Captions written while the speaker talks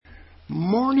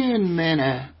Morning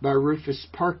Manna by Rufus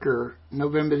Parker,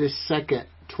 November the 2nd,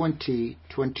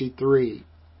 2023.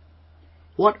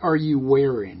 What are you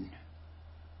wearing?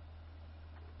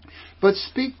 But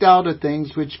speak thou the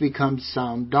things which become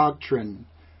sound doctrine,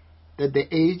 that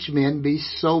the aged men be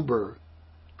sober,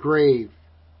 grave,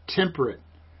 temperate,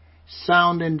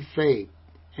 sound in faith,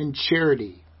 in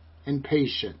charity, in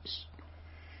patience.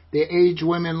 The aged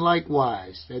women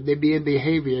likewise, that they be in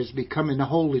behavior as becoming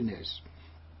holiness,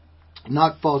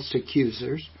 not false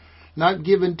accusers, not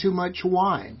given too much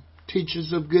wine,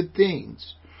 teachers of good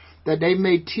things, that they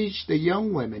may teach the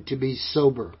young women to be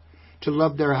sober, to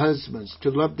love their husbands,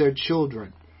 to love their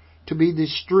children, to be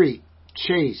discreet,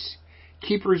 chaste,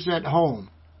 keepers at home,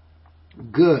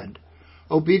 good,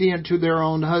 obedient to their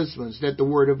own husbands, that the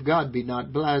word of God be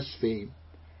not blasphemed.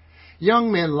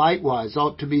 Young men likewise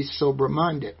ought to be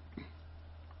sober-minded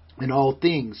in all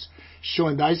things,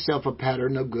 showing thyself a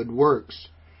pattern of good works,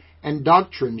 and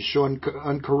doctrine showing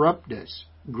uncorruptness,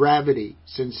 gravity,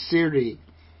 sincerity,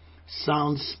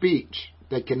 sound speech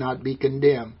that cannot be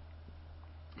condemned,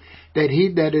 that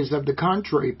he that is of the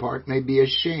contrary part may be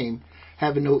ashamed,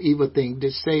 having no evil thing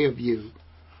to say of you.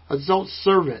 Exalt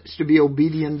servants to be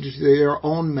obedient to their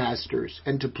own masters,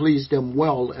 and to please them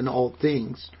well in all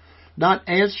things, not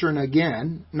answering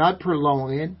again, not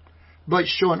prolonging, but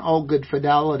showing all good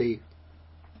fidelity,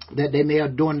 that they may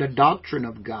adorn the doctrine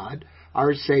of God,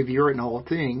 our Savior in all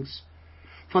things.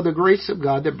 For the grace of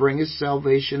God that bringeth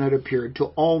salvation had appeared to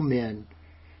all men,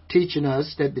 teaching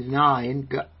us that denying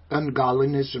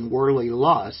ungodliness and worldly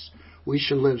lusts, we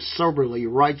shall live soberly,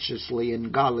 righteously,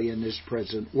 and godly in this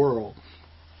present world.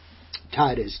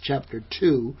 Titus chapter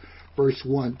 2, verse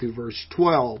 1 through verse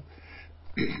 12.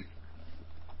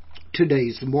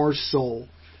 Today's morsel.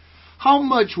 How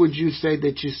much would you say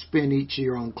that you spend each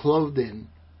year on clothing?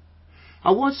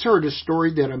 I once heard a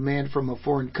story that a man from a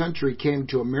foreign country came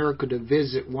to America to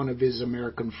visit one of his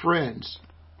American friends.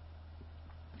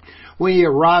 When he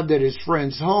arrived at his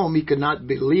friend's home, he could not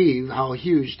believe how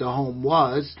huge the home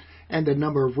was and the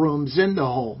number of rooms in the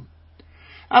home.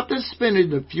 After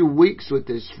spending a few weeks with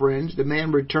his friends, the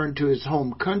man returned to his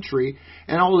home country,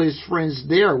 and all his friends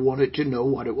there wanted to know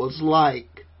what it was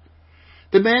like.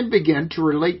 The man began to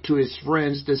relate to his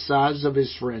friends the size of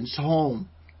his friend's home.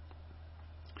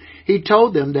 He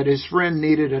told them that his friend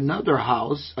needed another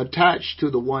house attached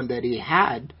to the one that he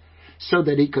had so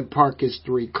that he could park his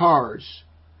 3 cars.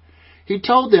 He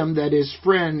told them that his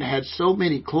friend had so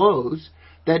many clothes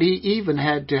that he even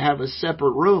had to have a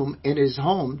separate room in his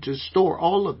home to store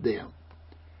all of them.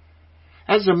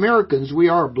 As Americans, we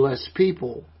are a blessed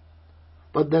people,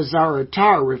 but does our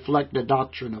attire reflect the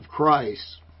doctrine of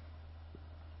Christ?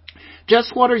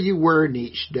 Just what are you wearing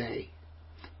each day?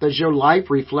 Does your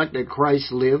life reflect that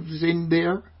Christ lives in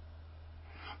there?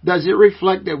 Does it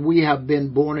reflect that we have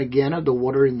been born again of the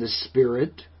water and the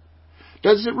Spirit?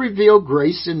 Does it reveal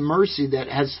grace and mercy that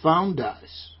has found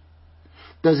us?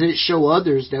 Does it show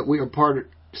others that we are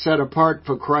set apart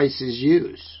for Christ's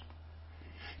use?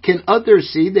 Can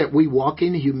others see that we walk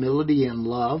in humility and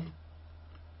love?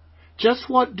 Just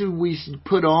what do we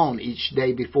put on each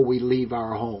day before we leave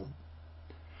our home?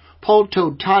 Paul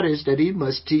told Titus that he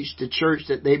must teach the church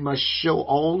that they must show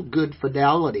all good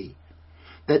fidelity,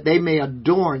 that they may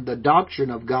adorn the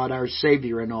doctrine of God our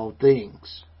Savior in all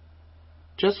things.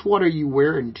 Just what are you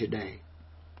wearing today?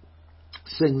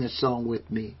 Sing this song with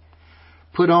me.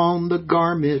 Put on the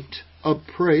garment of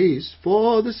praise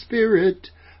for the spirit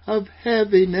of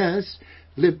heaviness.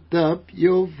 Lift up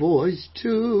your voice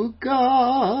to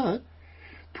God.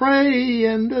 Pray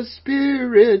in the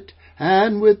Spirit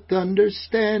and with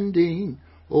understanding,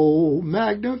 oh,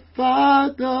 magnify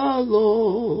the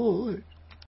Lord.